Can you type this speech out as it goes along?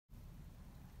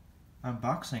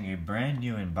Unboxing a brand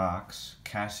new inbox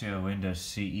Casio Windows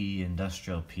CE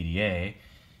Industrial PDA,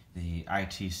 the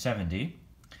IT-70.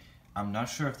 I'm not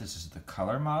sure if this is the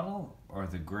color model or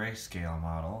the grayscale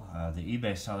model. The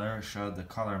eBay seller showed the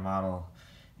color model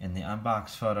in the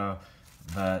unbox photo,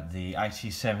 but the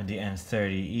IT-70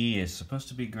 N30E is supposed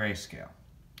to be grayscale.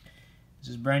 This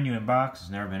is a brand new inbox,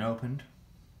 it's never been opened.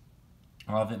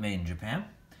 All of it made in Japan.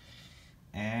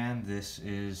 And this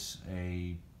is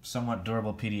a somewhat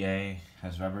durable PDA,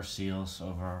 has rubber seals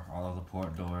over all of the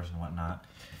port doors and whatnot.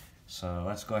 So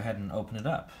let's go ahead and open it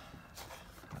up.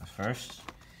 First,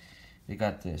 we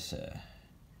got this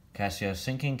Casio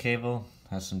syncing cable,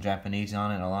 has some Japanese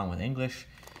on it along with English.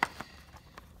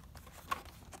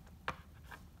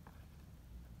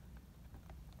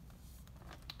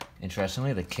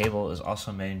 Interestingly, the cable is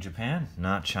also made in Japan,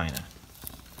 not China.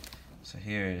 So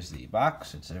here is the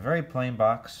box. It's a very plain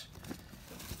box.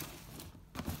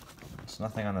 There's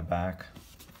nothing on the back.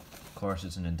 Of course,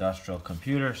 it's an industrial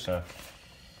computer, so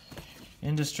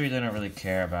industry, they don't really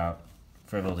care about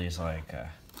frivolities like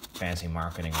fancy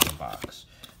marketing on the box.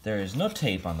 There is no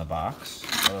tape on the box,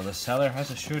 although the seller has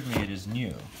assured me it is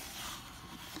new.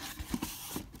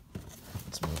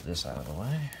 Let's move this out of the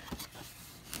way.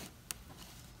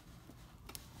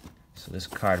 So this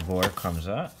cardboard comes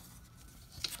up.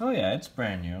 Oh yeah, it's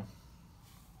brand new.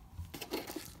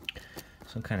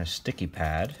 Some kind of sticky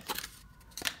pad.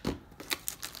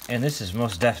 And this is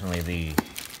most definitely the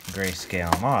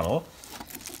grayscale model.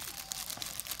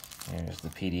 There's the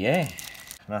PDA.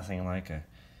 Nothing like a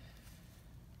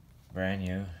brand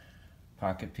new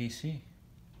pocket PC.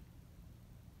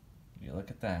 You look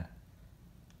at that.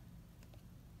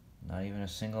 Not even a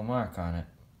single mark on it.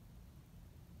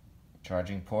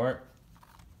 Charging port.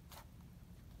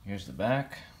 Here's the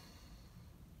back.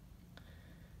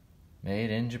 Made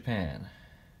in Japan.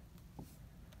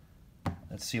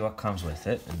 Let's see what comes with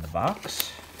it in the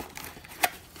box.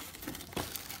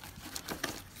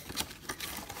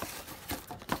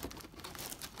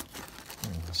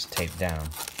 It's taped down.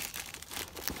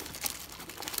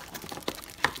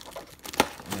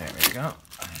 There we go.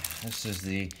 This is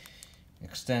the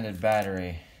extended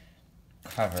battery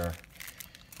cover.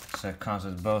 So it comes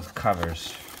with both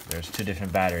covers. There's two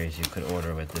different batteries you could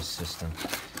order with this system.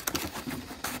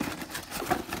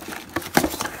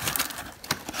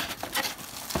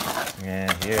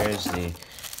 And here's the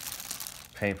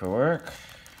paperwork.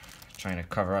 Trying to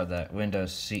cover up that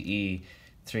Windows CE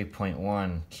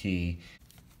 3.1 key.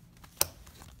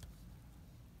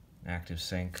 Active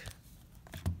sync.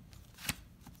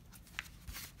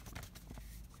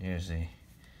 Here's the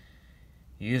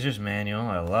user's manual.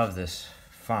 I love this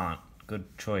font.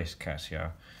 Good choice,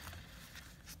 Casio.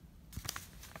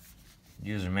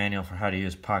 User manual for how to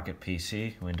use Pocket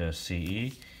PC, Windows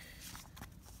CE.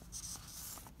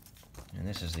 And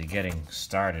this is the getting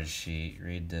started sheet.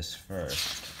 Read this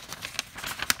first.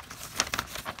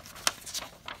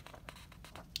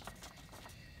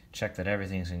 Check that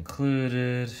everything's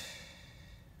included.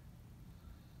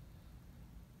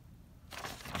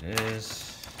 It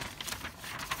is.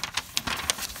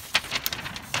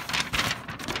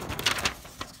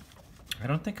 I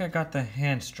don't think I got the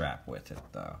hand strap with it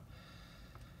though.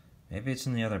 Maybe it's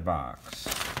in the other box.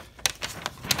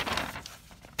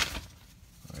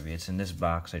 Maybe it's in this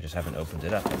box, I just haven't opened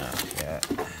it up enough yet.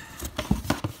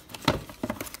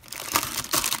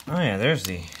 Oh yeah, there's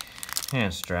the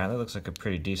hand strap. That looks like a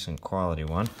pretty decent quality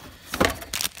one.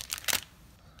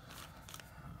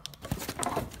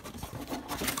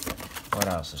 What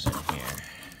else is in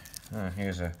here?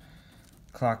 Here's a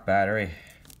clock battery.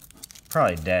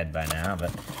 Probably dead by now,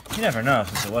 but you never know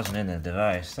since it wasn't in the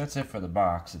device. That's it for the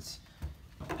box. It's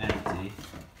empty.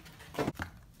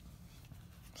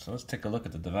 So let's take a look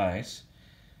at the device.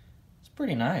 It's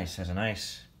pretty nice. It has a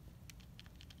nice,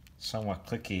 somewhat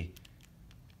clicky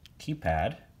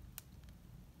keypad.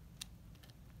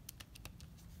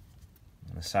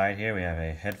 On the side here we have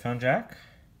a headphone jack.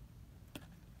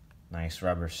 Nice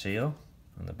rubber seal.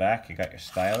 On the back you got your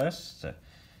stylus. It's a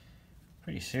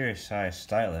pretty serious size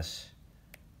stylus.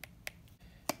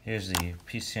 Here's the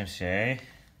PCMCIA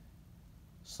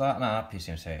slot. No, not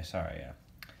PCMCIA, sorry, yeah.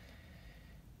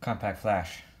 Compact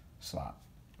flash slot.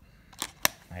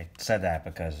 I said that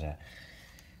because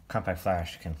compact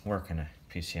flash can work in a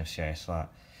PCMCIA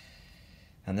slot.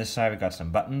 On this side we got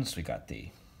some buttons. We got the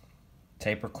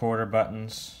tape recorder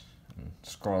buttons, and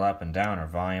scroll up and down or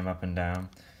volume up and down.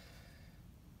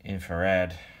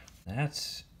 Infrared.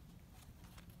 That's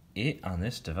it on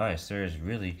this device. There is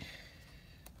really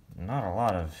not a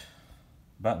lot of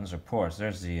buttons or ports.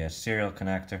 There's the serial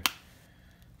connector,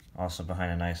 also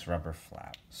behind a nice rubber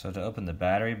flap. So to open the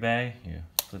battery bay, you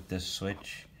flip this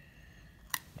switch,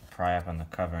 pry up on the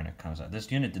cover, and it comes out. This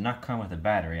unit did not come with a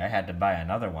battery. I had to buy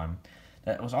another one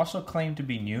that was also claimed to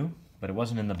be new, but it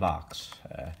wasn't in the box.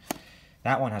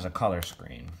 That one has a color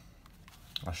screen.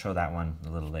 I'll show that one a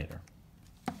little later.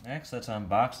 Next, let's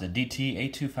unbox the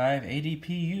DT825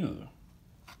 ADPU,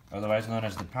 otherwise known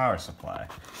as the power supply.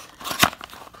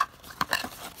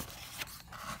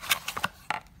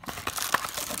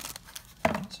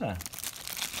 It's a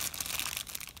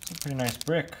pretty nice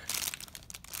brick.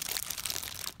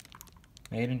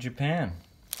 Made in Japan.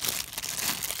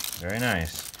 Very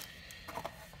nice.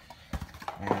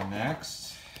 And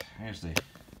next, here's the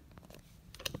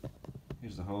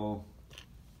whole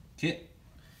kit.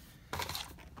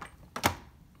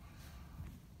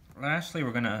 Lastly,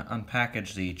 we're going to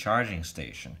unpackage the charging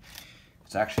station.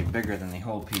 It's actually bigger than the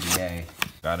whole PDA.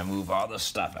 Got to move all this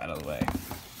stuff out of the way.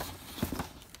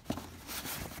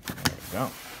 There we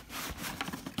go.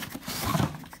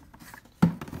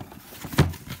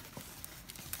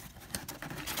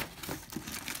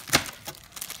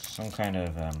 Some kind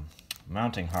of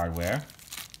mounting hardware,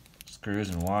 screws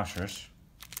and washers.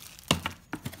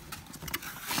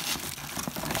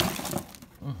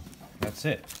 That's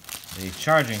it. The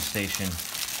charging station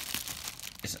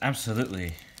is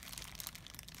absolutely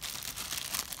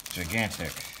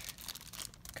gigantic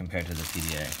compared to the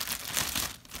PDA.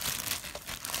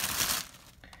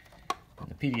 And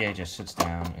the PDA just sits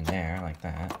down in there like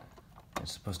that.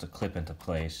 It's supposed to clip into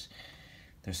place.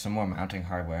 There's some more mounting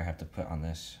hardware I have to put on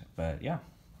this, but yeah,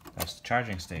 that's the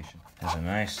charging station. There's a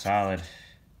nice solid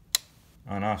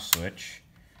on-off switch.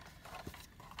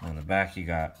 On the back you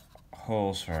got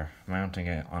holes for mounting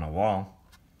it on a wall.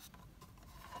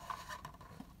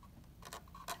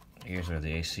 Here's where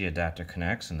the AC adapter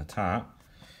connects in the top.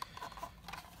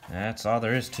 That's all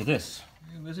there is to this.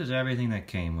 This is everything that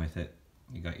came with it.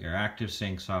 You got your active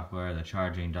sync software, the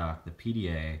charging dock, the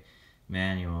PDA,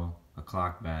 manual, a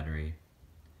clock battery,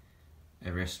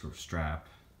 a wrist strap,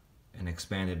 an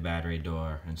expanded battery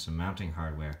door, and some mounting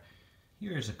hardware.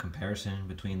 Here is a comparison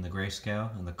between the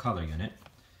grayscale and the color unit.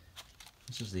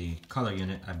 This is the color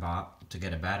unit I bought to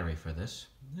get a battery for this.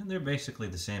 And they're basically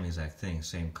the same exact thing,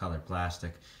 same color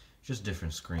plastic, just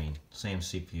different screen, same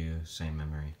CPU, same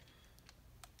memory.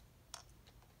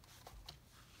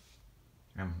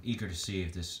 I'm eager to see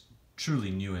if this truly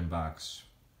new in-box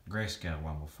grayscale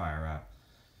one will fire up.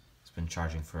 It's been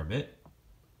charging for a bit.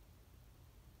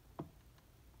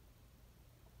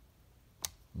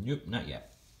 Nope, not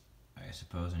yet. I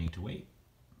suppose I need to wait.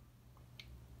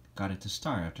 Got it to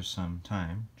start after some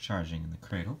time charging in the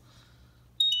cradle.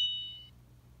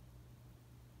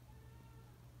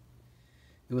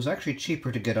 It was actually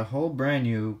cheaper to get a whole brand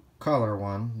new color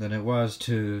one than it was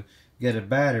to get a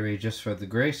battery just for the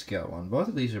grayscale one. Both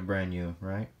of these are brand new,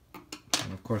 right?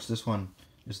 And of course this one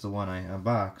is the one I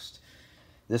unboxed.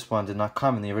 This one did not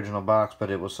come in the original box, but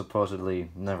it was supposedly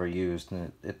never used,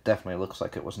 and it definitely looks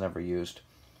like it was never used.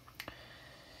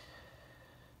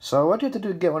 So what do you have to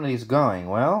do to get one of these going?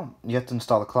 Well, you have to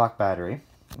install the clock battery.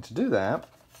 And to do that,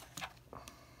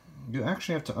 you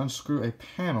actually have to unscrew a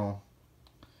panel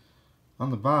on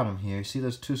the bottom here. You see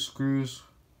those two screws,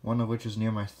 one of which is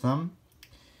near my thumb?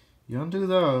 You undo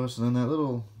those, and then that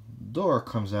little door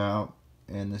comes out,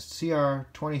 and the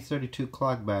CR2032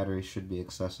 clock battery should be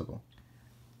accessible.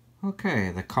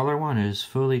 Okay, the color one is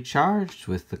fully charged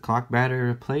with the clock battery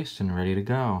replaced and ready to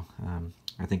go.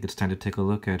 I think it's time to take a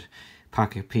look at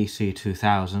Pocket PC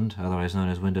 2000, otherwise known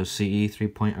as Windows CE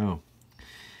 3.0.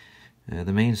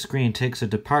 The main screen takes a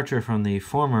departure from the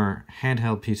former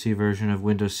handheld PC version of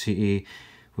Windows CE,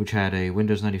 which had a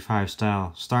Windows 95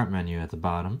 style start menu at the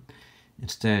bottom.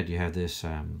 Instead, you have this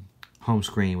home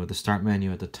screen with the start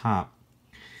menu at the top.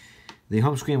 The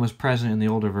home screen was present in the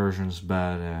older versions,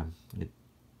 but it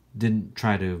didn't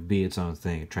try to be its own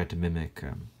thing. It tried to mimic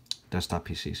desktop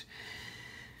PCs.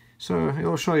 So it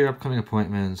will show your upcoming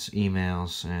appointments,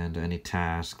 emails, and any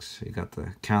tasks. You got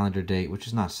the calendar date, which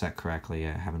is not set correctly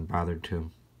yet. I haven't bothered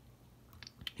to.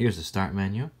 Here's the start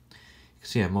menu. You can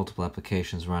see I have multiple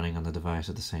applications running on the device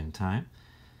at the same time.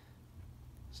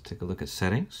 Let's take a look at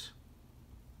settings.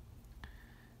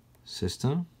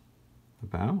 System,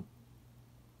 about.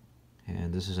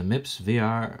 And this is a MIPS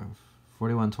VR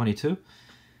 4122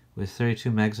 with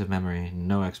 32 megs of memory,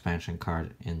 no expansion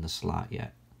card in the slot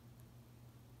yet.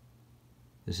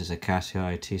 This is a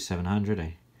Casio IT-70.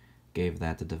 I gave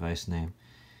that the device name.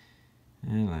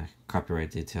 And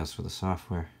copyright details for the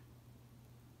software.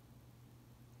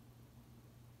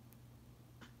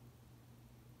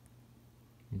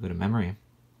 You go to memory.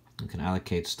 You can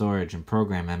allocate storage and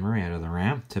program memory out of the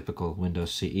RAM, typical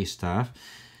Windows CE stuff.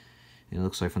 It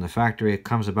looks like from the factory it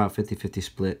comes about 50-50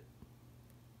 split.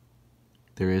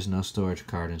 There is no storage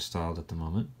card installed at the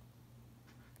moment.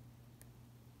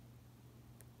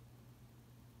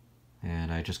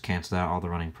 And I just canceled out all the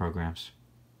running programs.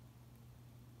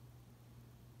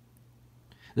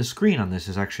 The screen on this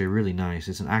is actually really nice.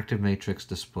 It's an active matrix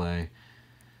display.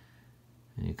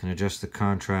 And you can adjust the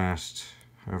contrast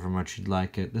however much you'd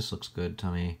like it. This looks good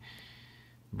to me.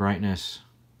 Brightness.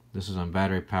 This is on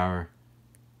battery power.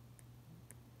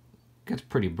 Gets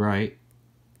pretty bright.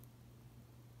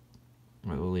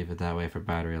 But we'll leave it that way for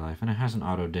battery life. And it has an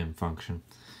auto dim function.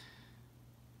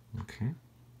 Okay.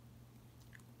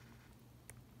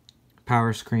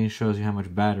 Power screen shows you how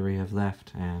much battery you have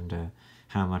left and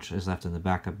how much is left in the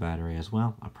backup battery as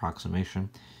well. Approximation.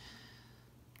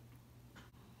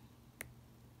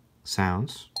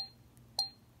 Sounds.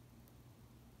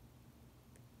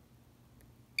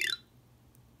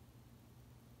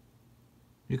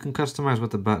 You can customize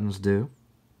what the buttons do.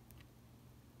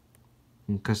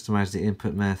 You can customize the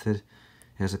input method. It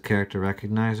has a character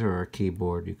recognizer or a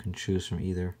keyboard. You can choose from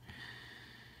either.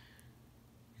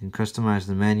 You can customize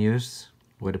the menus,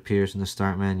 what appears in the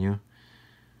start menu.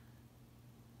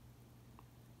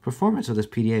 Performance of this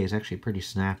PDA is actually pretty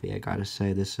snappy, I gotta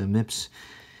say. This MIPS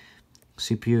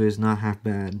CPU is not half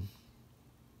bad.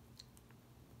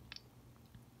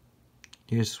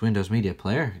 Here's Windows Media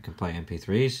Player. You can play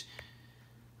MP3s.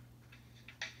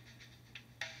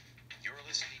 You're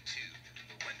listening to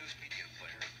the Windows Media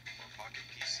Player for Pocket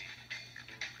PC.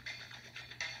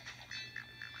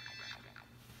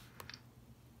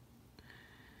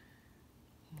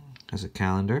 Has a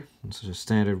calendar. This is a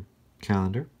standard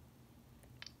calendar.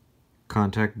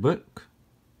 Contact book.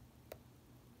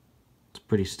 It's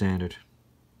pretty standard.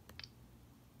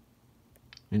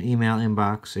 An email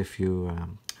inbox if you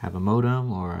have a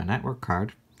modem or a network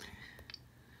card.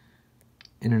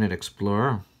 Internet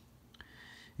Explorer.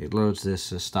 It loads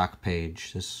this stock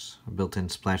page, this built-in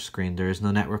splash screen. There is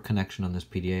no network connection on this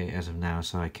PDA as of now,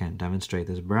 so I can't demonstrate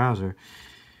this browser.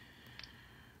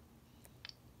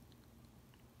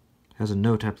 It has a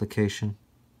note application.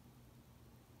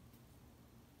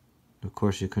 Of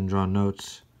course, you can draw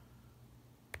notes.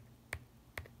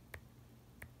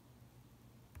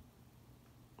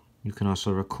 You can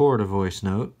also record a voice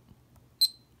note.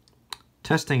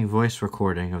 Testing voice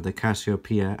recording of the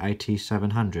Cassiopeia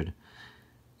IT-70.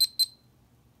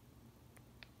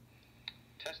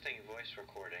 Testing voice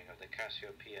recording of the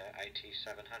Cassiopeia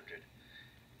IT-70.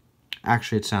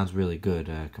 Actually, it sounds really good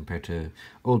compared to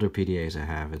older PDAs I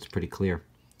have. It's pretty clear.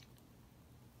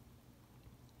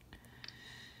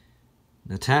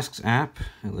 The Tasks app,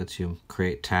 it lets you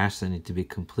create tasks that need to be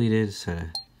completed, set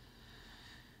a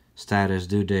status,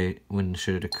 due date, when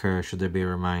should it occur, should there be a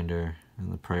reminder,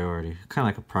 and the priority. Kind of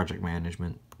like a project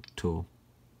management tool.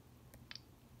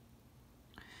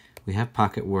 We have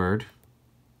Pocket Word.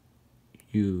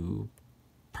 You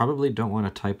probably don't want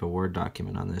to type a Word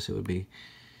document on this. It would be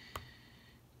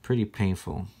pretty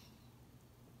painful.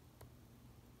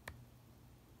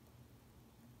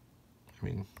 I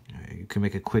mean, you can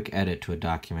make a quick edit to a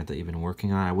document that you've been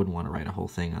working on. I wouldn't want to write a whole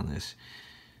thing on this.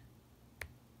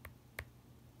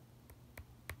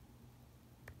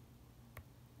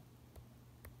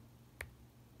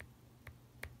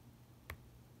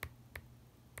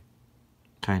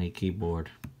 Tiny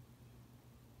keyboard.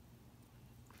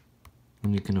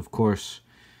 And you can, of course,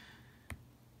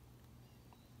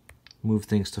 move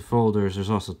things to folders. There's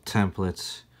also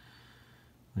templates,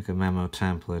 like a memo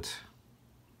template,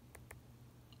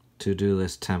 to-do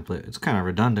list template. It's kind of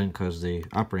redundant because the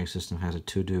operating system has a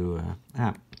to-do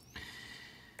app.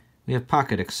 We have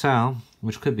Pocket Excel,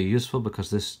 which could be useful because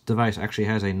this device actually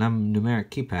has a numeric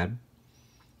keypad.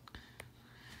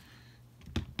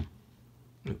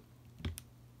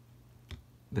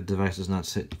 The device does not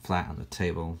sit flat on the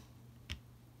table.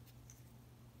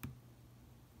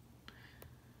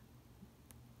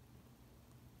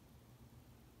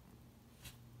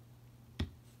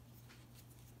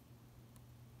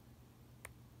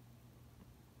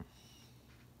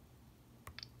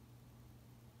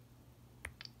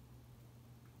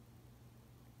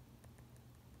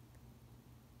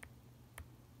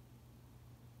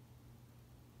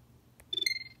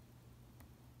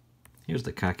 Here's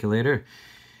the calculator.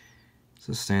 It's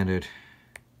a standard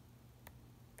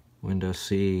Windows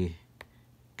CE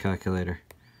calculator.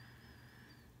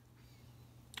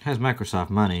 It has Microsoft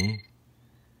Money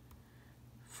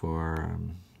for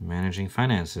managing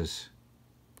finances.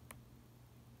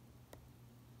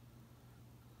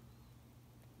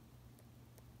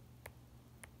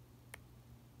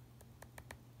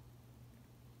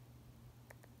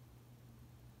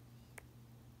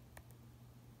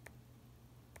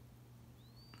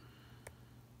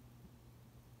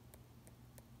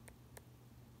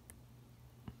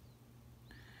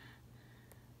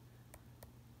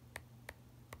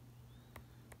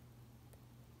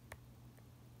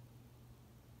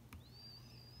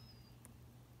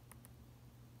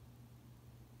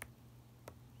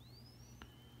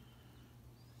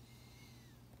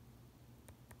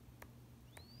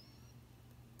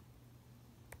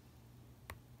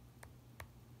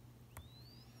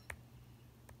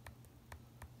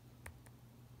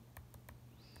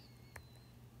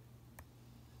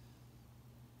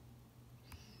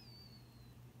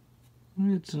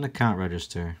 It's an account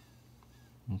register.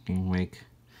 You can make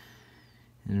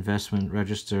investment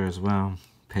register as well.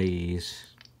 Payees.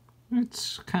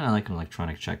 It's kind of like an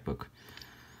electronic checkbook.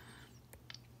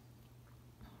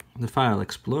 The File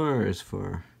Explorer is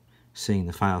for seeing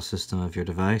the file system of your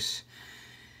device.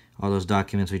 All those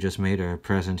documents we just made are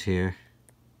present here,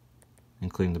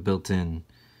 including the built-in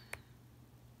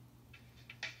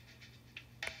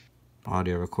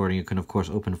audio recording. You can of course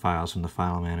open files from the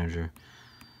file manager.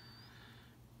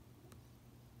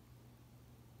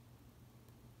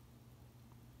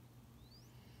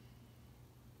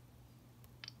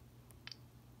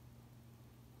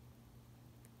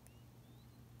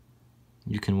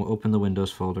 You can open the Windows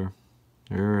folder.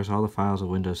 There's all the files of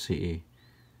Windows CE.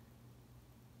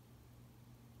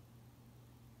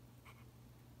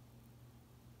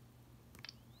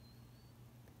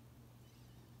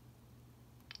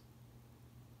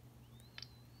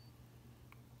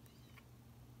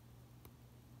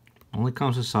 Only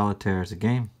comes with Solitaire as a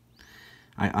game.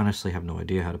 I honestly have no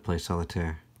idea how to play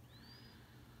Solitaire.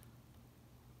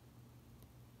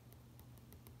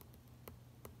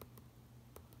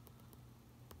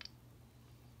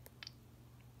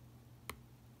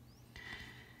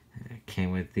 It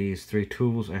came with these 3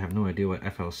 tools. I have no idea what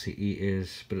FLCE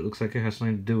is, but it looks like it has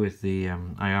something to do with the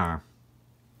IR.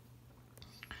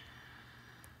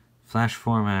 Flash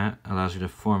format allows you to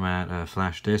format a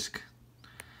flash disk,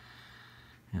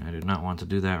 and I do not want to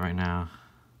do that right now.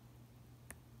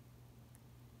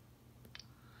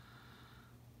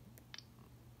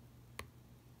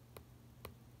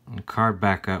 And card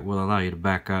backup will allow you to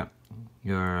back up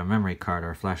your memory card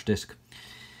or flash disk.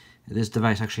 This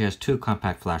device actually has 2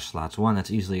 compact flash slots, one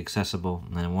that's easily accessible,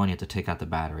 and then one you have to take out the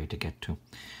battery to get to.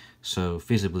 So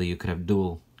feasibly you could have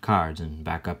dual cards and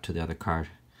back up to the other card.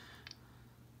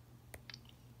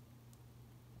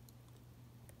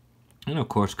 And of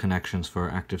course connections for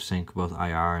active sync, both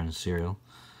IR and serial.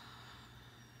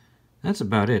 That's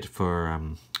about it for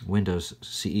Windows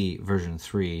CE version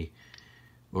 3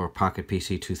 or Pocket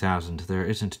PC 2000. There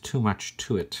isn't too much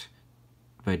to it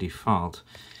by default.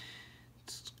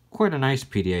 It's quite a nice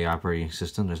PDA operating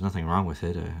system. There's nothing wrong with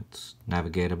it. It's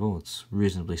navigatable. It's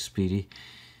reasonably speedy.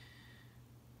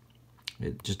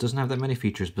 It just doesn't have that many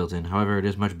features built in. However, it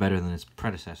is much better than its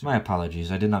predecessor. My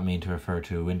apologies. I did not mean to refer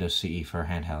to Windows CE for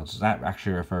handhelds. That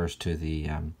actually refers to the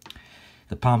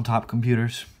Palm Top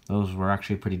computers. Those were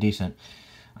actually pretty decent.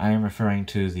 I am referring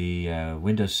to the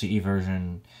Windows CE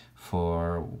version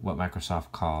for what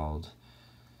Microsoft called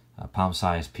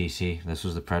palm-sized PC. This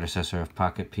was the predecessor of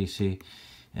Pocket PC,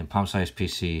 and palm-sized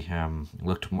PC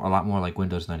looked a lot more like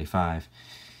Windows 95.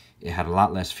 It had a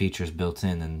lot less features built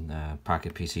in than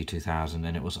Pocket PC 2000,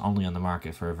 and it was only on the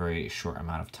market for a very short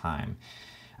amount of time.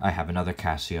 I have another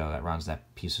Casio that runs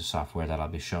that piece of software that I'll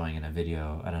be showing in a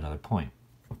video at another point.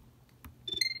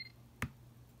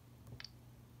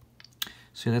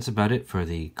 So that's about it for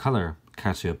the color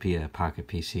Cassiopeia Pocket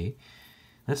PC.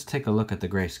 Let's take a look at the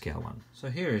grayscale one.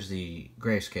 So here is the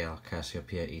grayscale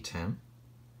Cassiopeia E10.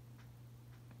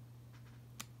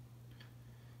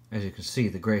 As you can see,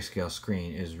 the grayscale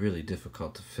screen is really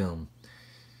difficult to film,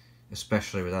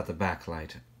 especially without the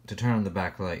backlight. To turn on the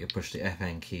backlight, you push the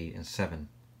FN key and 7.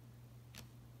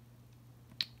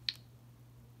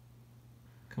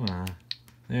 Come on.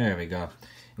 There we go.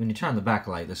 When you turn on the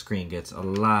backlight, the screen gets a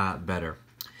lot better.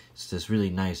 It's this really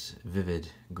nice, vivid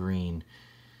green.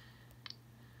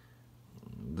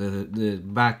 The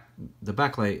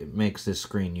backlight makes this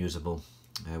screen usable.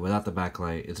 Without the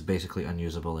backlight, it's basically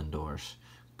unusable indoors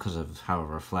because of how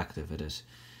reflective it is.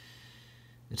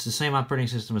 It's the same operating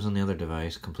system as on the other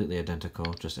device, completely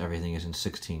identical, just everything is in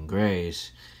 16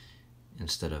 grays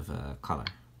instead of color.